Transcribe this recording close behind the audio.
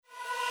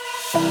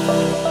As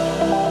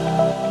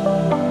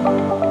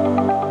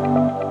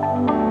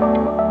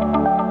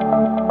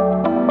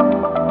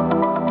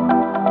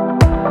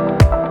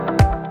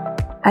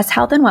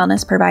health and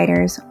wellness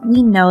providers,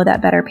 we know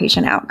that better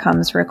patient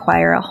outcomes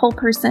require a whole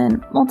person,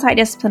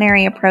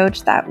 multidisciplinary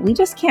approach that we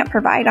just can't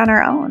provide on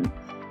our own.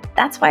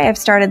 That's why I've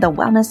started the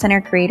Wellness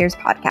Center Creators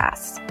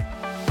Podcast.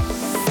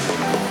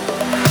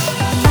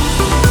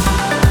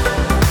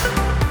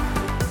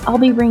 I'll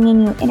be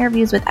bringing you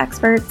interviews with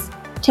experts,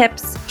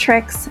 tips,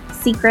 tricks,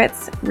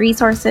 secrets,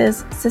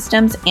 resources,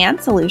 systems, and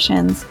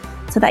solutions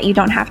so that you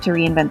don't have to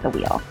reinvent the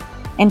wheel.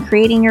 And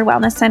creating your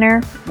wellness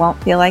center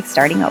won't feel like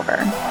starting over.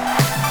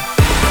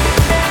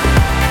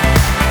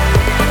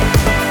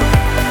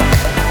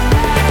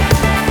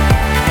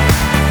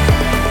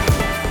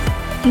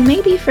 You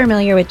may be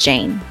familiar with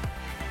Jane.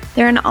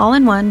 They're an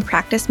all-in-one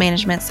practice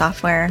management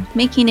software,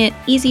 making it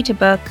easy to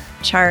book,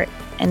 chart,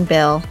 and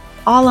bill,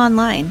 all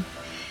online.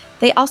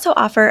 They also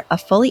offer a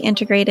fully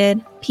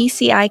integrated,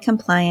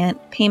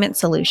 PCI-compliant payment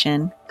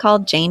solution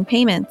called Jane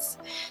Payments,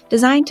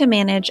 designed to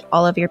manage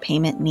all of your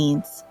payment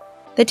needs.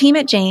 The team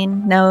at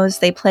Jane knows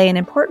they play an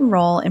important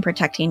role in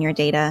protecting your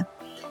data,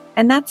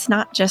 and that's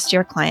not just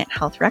your client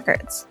health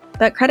records,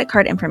 but credit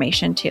card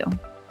information too.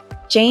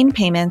 Jane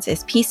Payments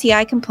is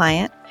PCI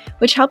compliant,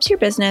 which helps your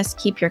business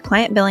keep your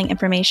client billing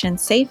information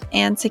safe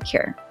and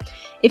secure.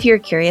 If you're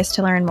curious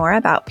to learn more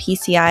about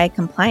PCI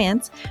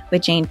compliance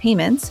with Jane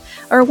Payments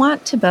or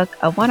want to book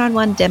a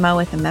one-on-one demo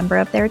with a member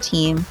of their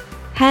team,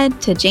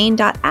 head to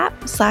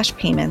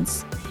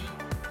jane.app/payments.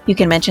 You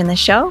can mention the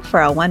show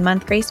for a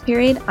 1-month grace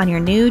period on your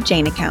new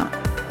Jane account.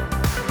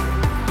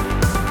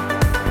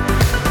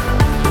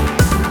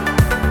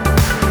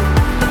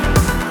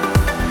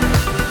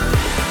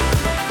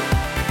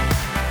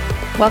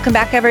 Welcome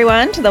back,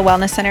 everyone, to the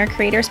Wellness Center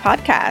Creators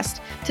Podcast.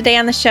 Today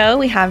on the show,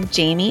 we have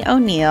Jamie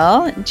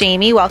O'Neill.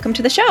 Jamie, welcome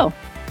to the show.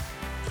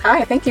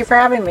 Hi, thank you for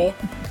having me.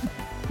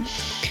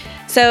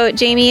 So,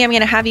 Jamie, I'm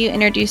going to have you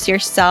introduce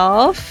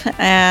yourself to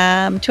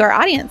our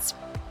audience.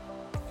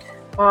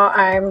 Well,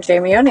 I'm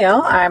Jamie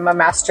O'Neill. I'm a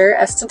master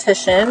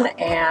esthetician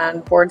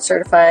and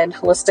board-certified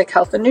holistic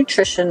health and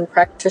nutrition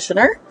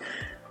practitioner.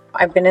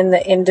 I've been in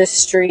the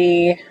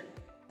industry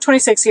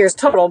 26 years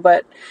total,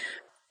 but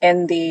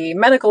in the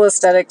medical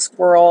aesthetics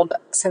world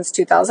since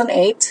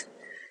 2008.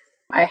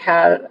 I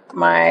had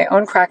my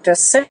own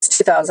practice since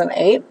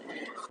 2008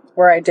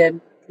 where I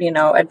did,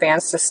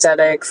 advanced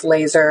aesthetics,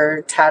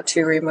 laser,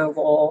 tattoo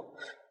removal,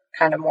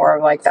 kind of more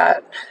of like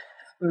that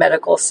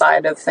medical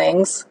side of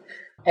things.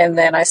 And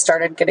then I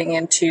started getting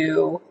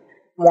into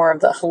more of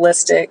the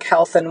holistic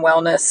health and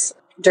wellness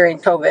during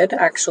COVID,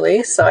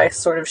 actually. So I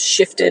sort of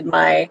shifted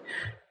my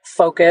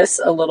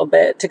focus a little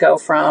bit to go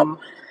from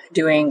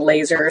doing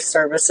laser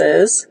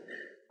services,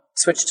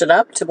 switched it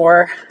up to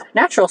more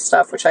natural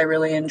stuff, which I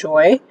really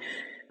enjoy.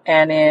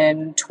 And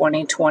in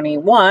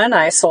 2021,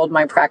 I sold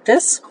my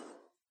practice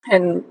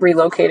and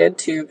relocated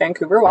to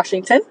Vancouver,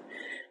 Washington,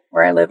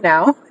 where I live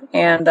now,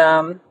 and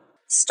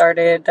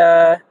started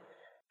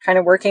kind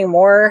of working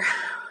more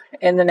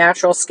in the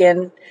natural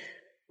skin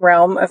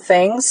realm of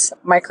things.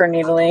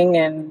 Microneedling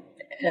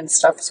and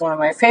stuff is one of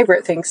my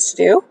favorite things to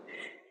do.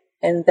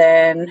 And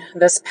then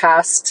this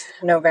past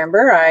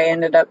November, I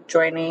ended up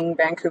joining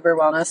Vancouver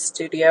Wellness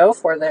Studio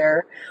for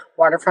their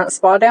waterfront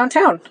spa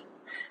downtown.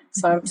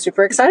 So I'm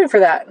super excited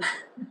for that.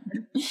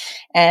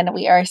 And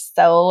we are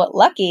so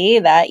lucky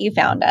that you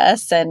found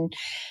us. And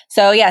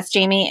so, yes,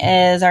 Jamie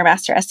is our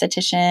master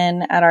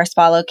esthetician at our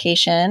spa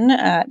location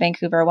at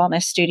Vancouver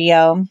Wellness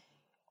Studio.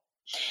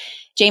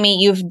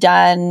 Jamie, you've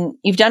done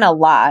a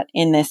lot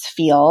in this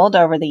field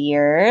over the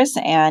years,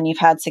 and you've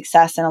had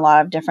success in a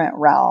lot of different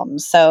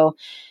realms. So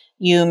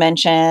you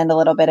mentioned a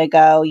little bit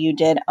ago, you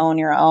did own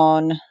your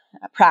own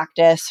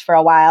practice for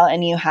a while,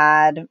 and you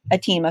had a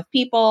team of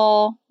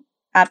people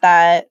at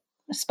that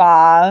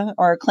spa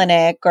or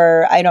clinic,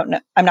 or I don't know,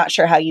 I'm not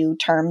sure how you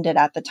termed it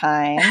at the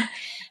time.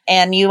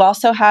 And you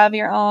also have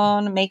your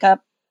own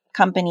makeup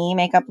company,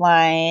 makeup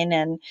line.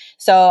 And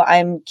so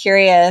I'm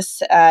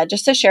curious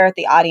just to share with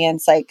the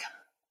audience, like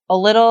a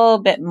little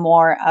bit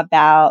more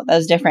about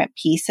those different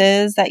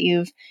pieces that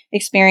you've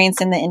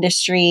experienced in the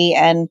industry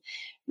and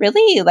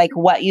really like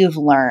what you've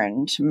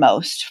learned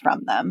most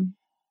from them.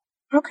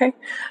 Okay.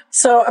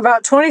 So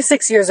about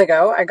 26 years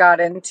ago, I got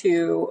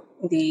into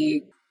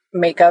the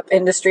makeup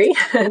industry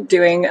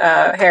doing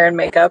hair and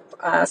makeup.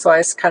 So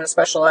I kind of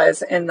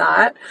specialize in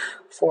that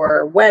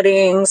for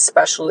weddings,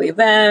 special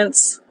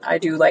events. I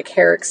do like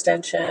hair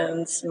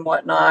extensions and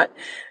whatnot.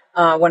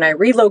 When I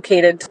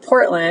relocated to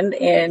Portland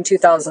in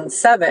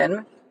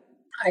 2007,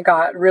 I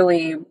got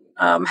really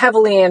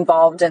heavily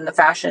involved in the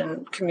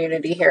fashion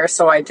community here.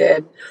 So I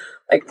did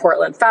like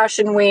Portland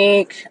Fashion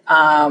Week.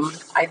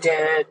 I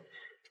did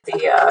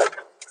the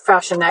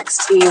Fashion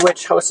XT,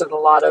 which hosted a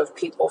lot of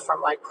people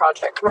from like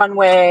Project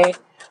Runway.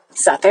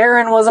 Seth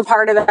Aaron was a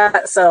part of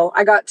that. So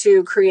I got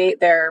to create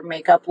their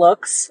makeup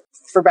looks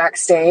for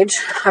backstage.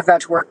 I've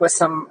got to work with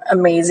some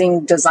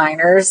amazing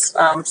designers,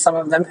 some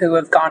of them who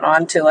have gone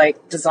on to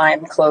like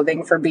design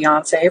clothing for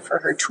Beyonce for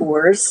her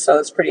tours. So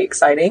it's pretty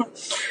exciting.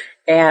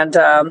 And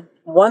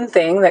one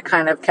thing that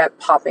kind of kept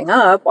popping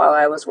up while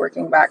I was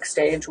working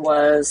backstage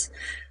was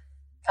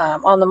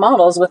on the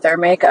models with their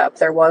makeup.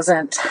 There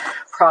wasn't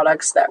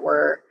products that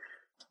were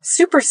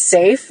super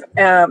safe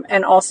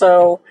and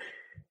also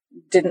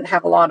didn't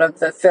have a lot of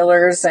the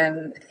fillers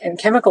and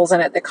chemicals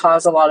in it that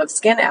cause a lot of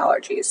skin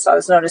allergies. So I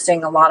was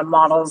noticing a lot of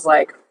models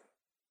like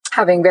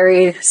having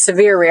very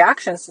severe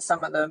reactions to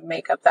some of the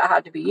makeup that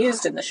had to be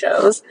used in the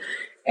shows.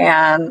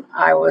 And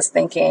I was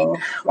thinking,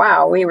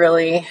 wow, we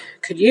really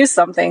could use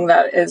something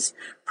that is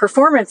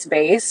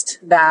performance-based,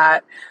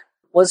 that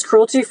was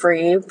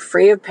cruelty-free,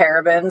 free of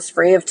parabens,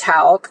 free of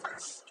talc.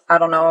 I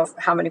don't know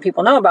how many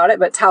people know about it,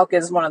 but talc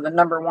is one of the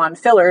number one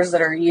fillers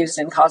that are used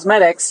in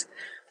cosmetics.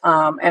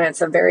 And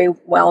it's a very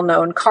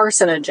well-known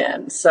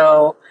carcinogen.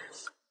 So,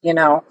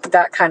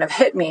 that kind of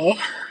hit me.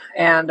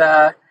 And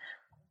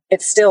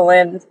it's still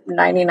in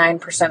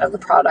 99% of the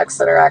products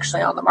that are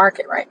actually on the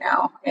market right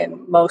now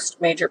in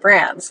most major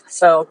brands.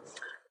 So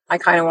I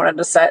kind of wanted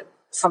to set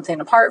something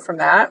apart from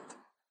that.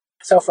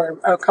 So for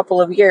a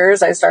couple of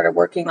years, I started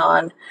working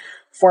on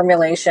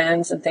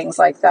formulations and things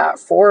like that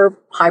for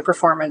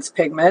high-performance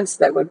pigments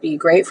that would be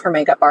great for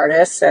makeup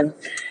artists and,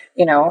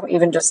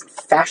 even just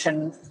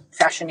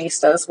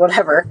fashionistas,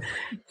 whatever,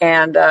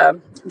 and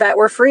that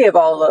were free of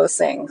all of those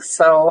things.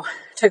 So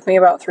it took me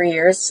about 3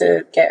 years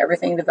to get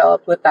everything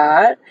developed with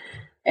that.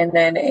 And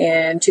then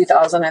in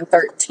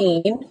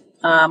 2013,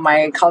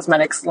 my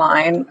cosmetics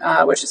line,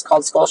 which is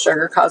called Skull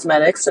Sugar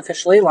Cosmetics,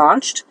 officially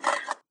launched,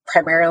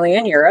 primarily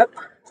in Europe.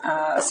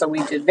 So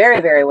we did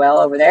very, very well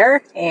over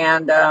there,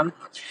 and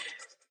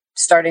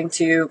starting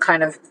to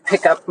kind of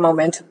pick up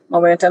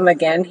momentum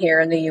again here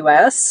in the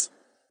US.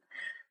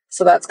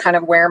 So that's kind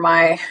of where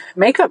my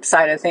makeup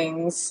side of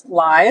things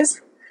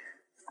lies.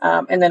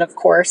 And then, of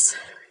course,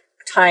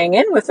 tying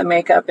in with the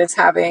makeup is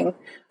having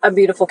a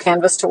beautiful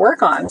canvas to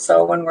work on.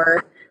 So when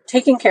we're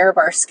taking care of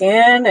our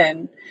skin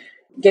and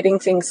getting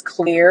things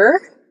clear,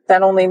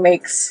 that only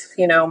makes,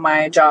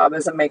 my job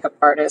as a makeup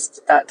artist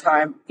at that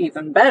time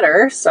even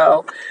better.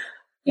 So,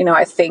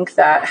 I think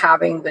that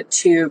having the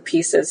two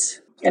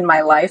pieces in my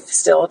life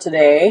still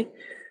today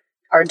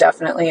are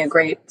definitely a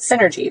great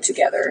synergy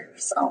together.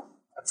 So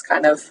that's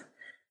kind of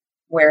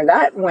where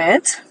that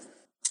went.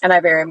 And I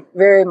very,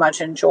 very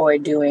much enjoy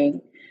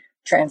doing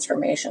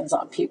transformations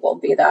on people,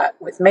 be that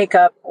with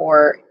makeup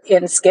or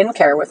in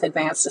skincare with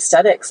advanced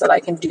aesthetics that I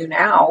can do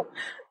now,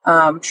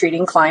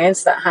 treating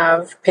clients that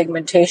have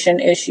pigmentation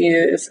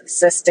issues,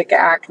 cystic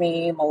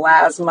acne,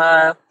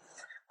 melasma,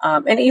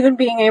 and even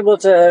being able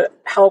to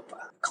help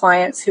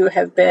clients who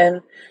have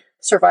been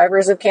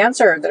survivors of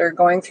cancer that are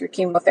going through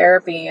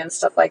chemotherapy and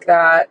stuff like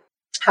that,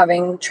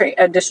 having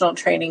additional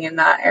training in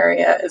that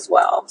area as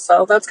well.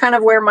 So that's kind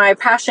of where my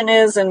passion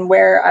is and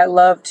where I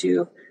love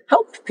to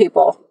help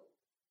people.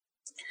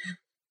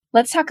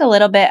 Let's talk a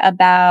little bit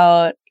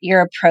about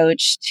your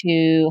approach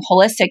to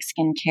holistic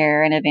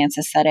skincare and advanced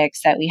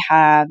aesthetics that we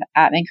have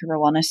at Vancouver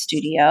Wellness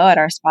Studio at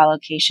our spa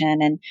location.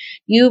 And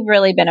you've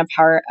really been a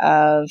part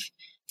of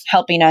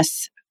helping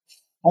us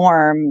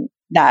form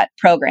that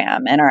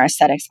program and our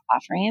aesthetics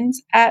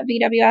offerings at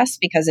VWS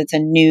because it's a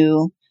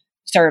new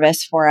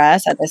service for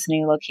us at this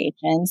new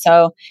location.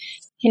 So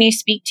can you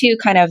speak to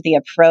kind of the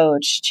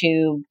approach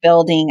to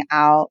building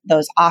out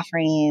those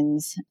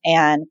offerings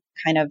and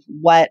kind of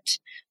what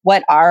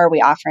are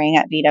we offering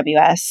at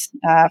VWS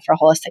for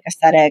holistic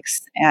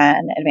aesthetics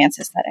and advanced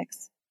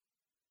aesthetics?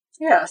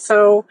 Yeah,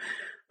 so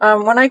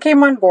when I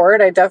came on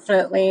board, I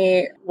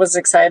definitely was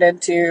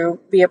excited to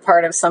be a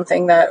part of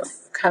something that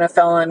kind of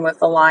fell in with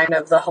the line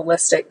of the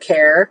holistic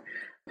care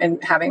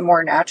and having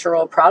more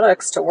natural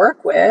products to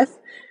work with.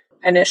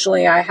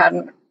 Initially, I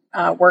hadn't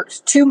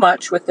worked too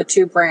much with the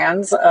two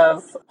brands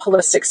of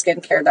holistic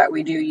skincare that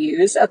we do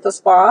use at the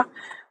spa.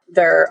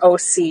 They're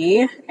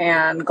OC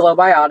and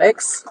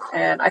Glowbiotics,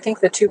 and I think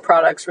the two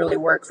products really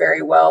work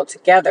very well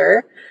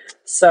together.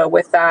 So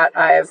with that,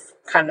 I've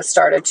kind of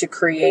started to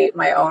create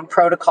my own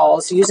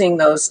protocols using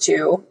those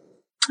two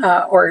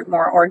or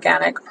more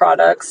organic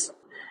products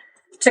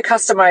to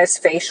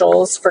customize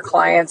facials for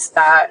clients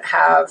that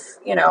have,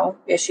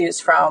 issues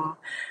from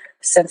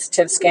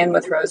sensitive skin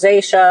with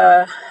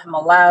rosacea,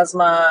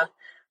 melasma,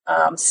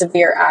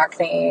 severe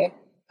acne.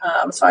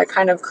 So I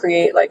kind of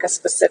create like a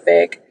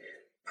specific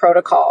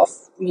protocol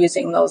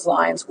using those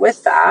lines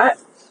with that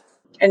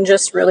and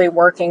just really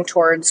working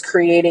towards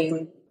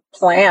creating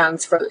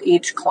plans for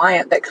each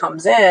client that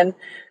comes in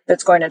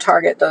that's going to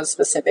target those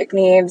specific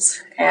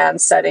needs and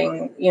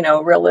setting,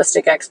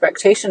 realistic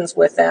expectations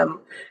with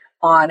them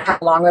on how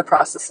long the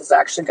process is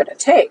actually going to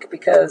take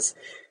because,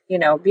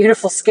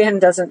 beautiful skin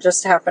doesn't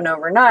just happen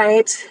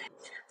overnight.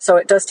 So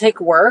it does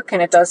take work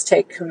and it does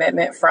take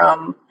commitment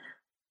from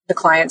the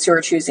clients who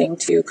are choosing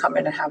to come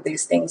in and have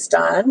these things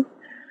done.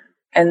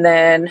 And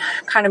then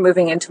kind of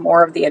moving into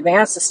more of the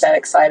advanced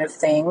aesthetic side of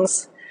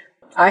things,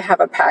 I have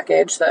a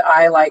package that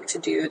I like to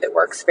do that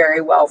works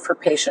very well for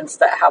patients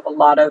that have a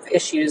lot of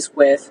issues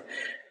with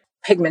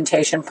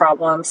pigmentation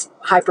problems,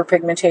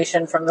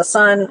 hyperpigmentation from the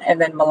sun,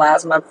 and then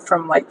melasma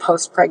from like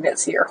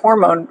post-pregnancy or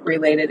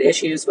hormone-related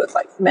issues with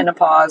like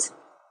menopause.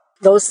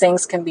 Those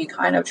things can be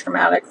kind of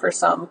traumatic for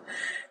some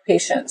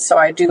patients. So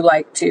I do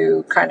like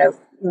to kind of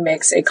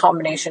mix a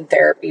combination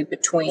therapy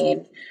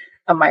between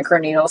a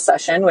microneedle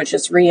session, which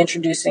is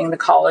reintroducing the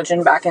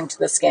collagen back into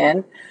the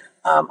skin.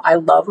 I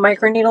love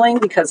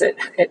microneedling because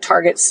it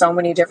targets so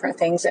many different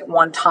things at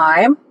one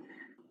time.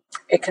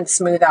 It can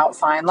smooth out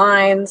fine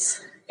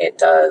lines. It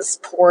does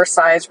pore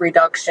size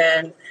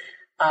reduction.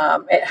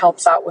 It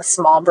helps out with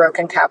small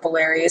broken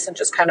capillaries and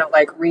just kind of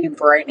like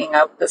re-brightening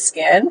up the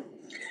skin.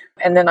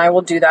 And then I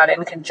will do that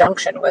in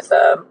conjunction with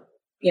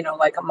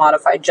like a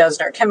modified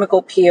Jesner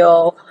chemical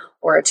peel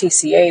or a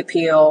TCA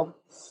peel,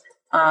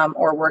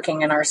 or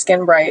working in our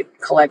Skin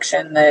Bright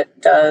collection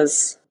that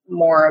does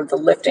more of the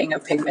lifting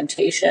of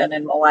pigmentation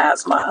and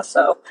melasma.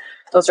 So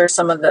those are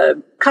some of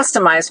the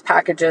customized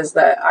packages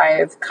that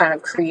I've kind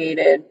of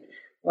created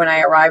when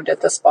I arrived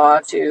at the spa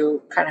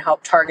to kind of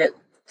help target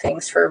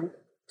things for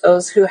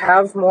those who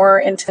have more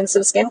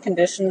intensive skin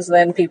conditions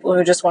than people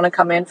who just want to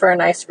come in for a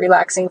nice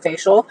relaxing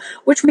facial,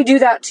 which we do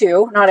that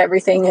too. Not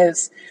everything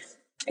is,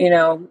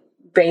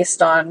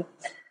 based on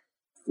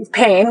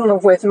pain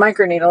with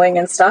microneedling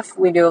and stuff.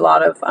 We do a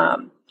lot of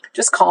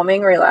just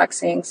calming,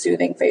 relaxing,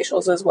 soothing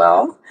facials as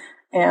well.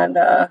 And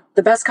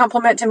the best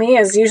compliment to me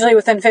is usually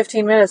within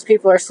 15 minutes,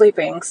 people are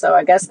sleeping. So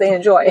I guess they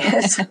enjoy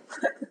it.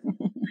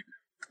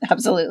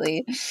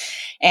 Absolutely.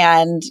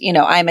 And,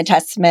 I'm a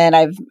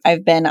testament.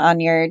 I've been on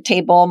your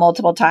table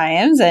multiple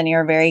times, and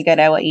you're very good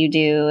at what you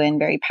do and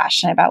very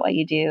passionate about what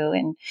you do.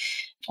 And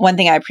one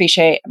thing I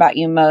appreciate about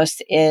you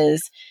most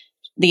is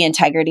the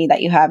integrity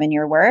that you have in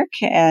your work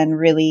and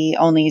really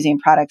only using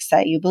products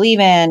that you believe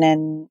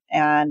in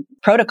and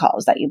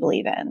protocols that you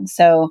believe in.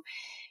 So,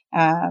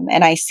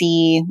 and I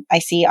see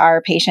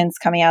our patients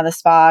coming out of the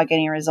spa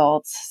getting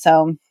results.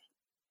 So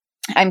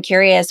I'm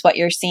curious what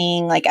you're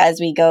seeing, like, as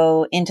we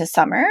go into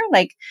summer,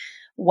 like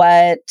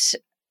what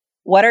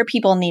are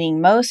people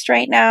needing most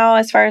right now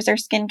as far as their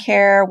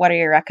skincare? What are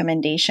your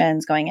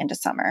recommendations going into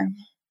summer?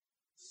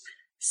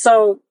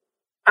 So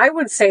I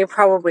would say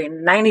probably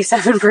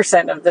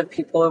 97% of the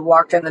people who've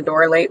walked in the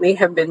door lately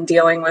have been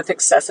dealing with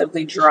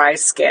excessively dry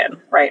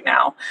skin right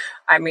now.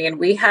 I mean,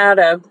 we had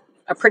a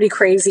pretty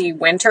crazy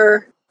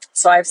winter.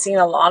 So I've seen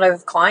a lot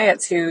of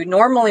clients who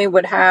normally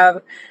would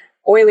have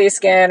oily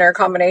skin or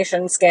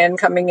combination skin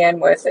coming in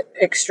with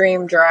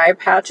extreme dry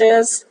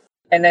patches.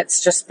 And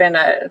it's just been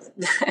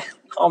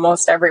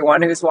almost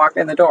everyone who's walked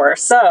in the door.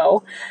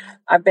 So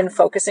I've been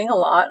focusing a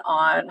lot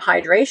on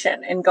hydration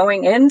and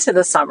going into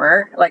the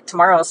summer, like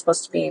tomorrow is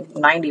supposed to be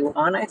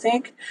 91, I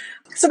think.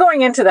 So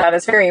going into that,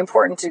 it's very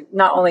important to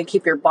not only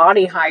keep your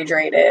body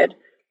hydrated,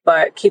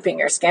 but keeping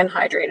your skin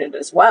hydrated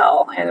as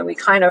well. And we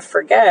kind of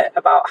forget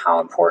about how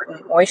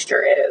important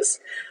moisture is.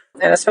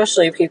 And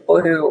especially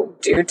people who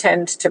do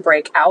tend to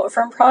break out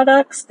from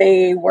products,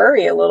 they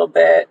worry a little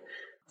bit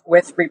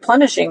with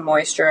replenishing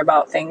moisture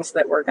about things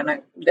that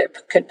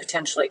could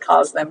potentially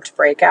cause them to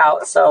break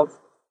out. So,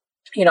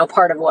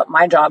 part of what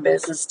my job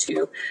is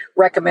to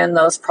recommend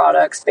those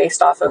products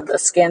based off of the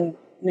skin,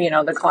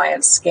 the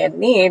client's skin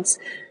needs,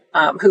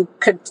 who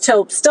could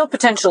still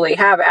potentially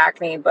have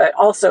acne, but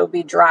also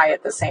be dry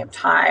at the same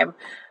time.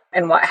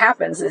 And what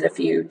happens is if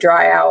you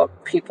dry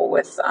out people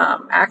with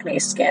acne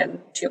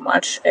skin too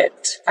much,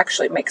 it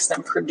actually makes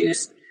them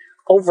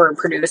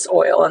overproduce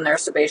oil in their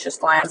sebaceous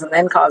glands and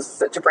then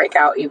causes it to break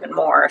out even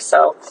more.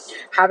 So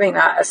having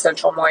that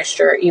essential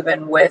moisture,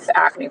 even with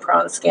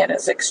acne-prone skin,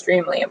 is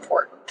extremely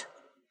important.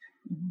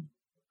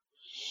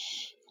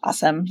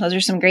 Awesome. Those are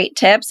some great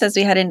tips as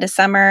we head into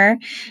summer.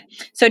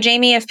 So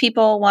Jamie, if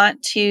people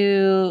want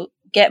to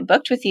get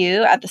booked with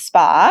you at the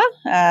spa,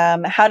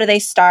 how do they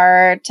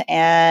start?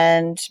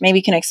 And maybe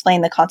you can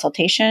explain the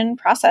consultation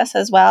process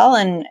as well.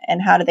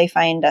 And how do they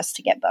find us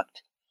to get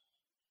booked?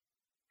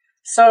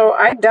 So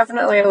I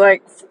definitely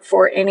like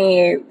for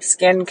any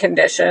skin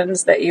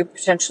conditions that you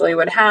potentially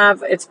would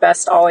have, it's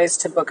best always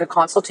to book a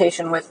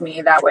consultation with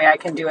me. That way I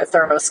can do a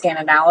thorough skin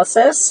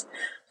analysis.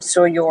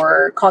 So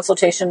your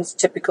consultation's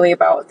typically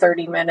about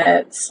 30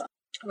 minutes.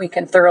 We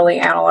can thoroughly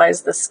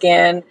analyze the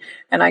skin,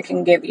 and I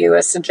can give you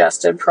a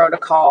suggested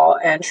protocol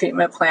and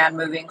treatment plan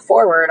moving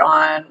forward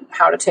on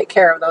how to take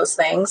care of those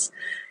things.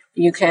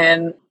 You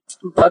can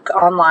book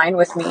online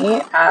with me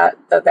at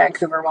the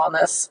Vancouver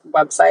Wellness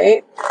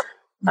website.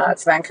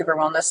 It's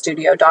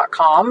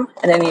vancouverwellnessstudio.com.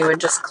 And then you would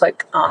just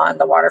click on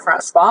the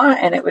Waterfront Spa,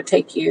 and it would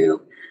take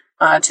you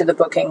to the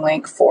booking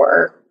link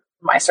for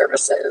my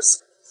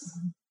services.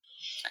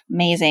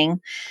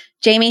 Amazing.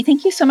 Jamie,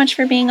 thank you so much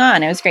for being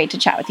on. It was great to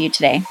chat with you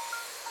today.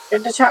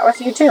 Good to chat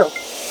with you too.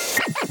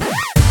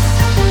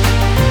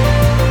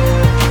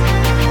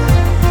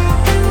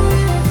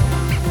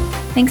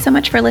 Thanks so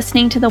much for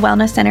listening to the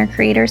Wellness Center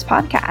Creators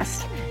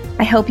Podcast.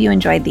 I hope you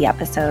enjoyed the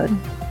episode.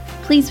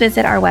 please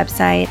visit our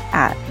website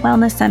at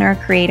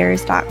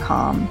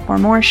wellnesscentercreators.com for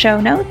more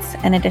show notes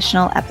and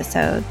additional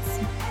episodes.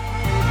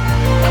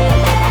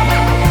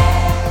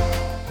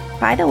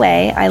 By the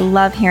way, I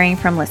love hearing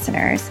from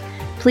listeners.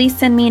 Please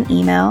send me an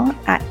email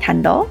at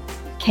Kendall,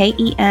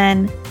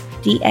 KENDALL,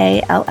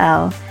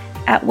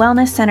 at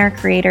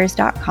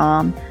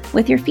wellnesscentercreators.com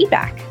with your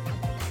feedback.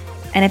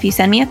 And if you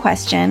send me a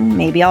question,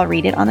 maybe I'll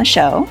read it on the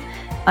show,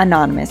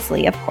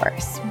 anonymously, of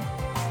course.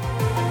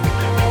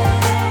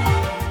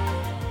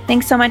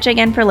 Thanks so much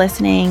again for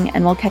listening,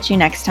 and we'll catch you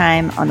next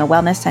time on the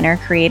Wellness Center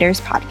Creators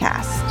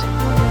Podcast.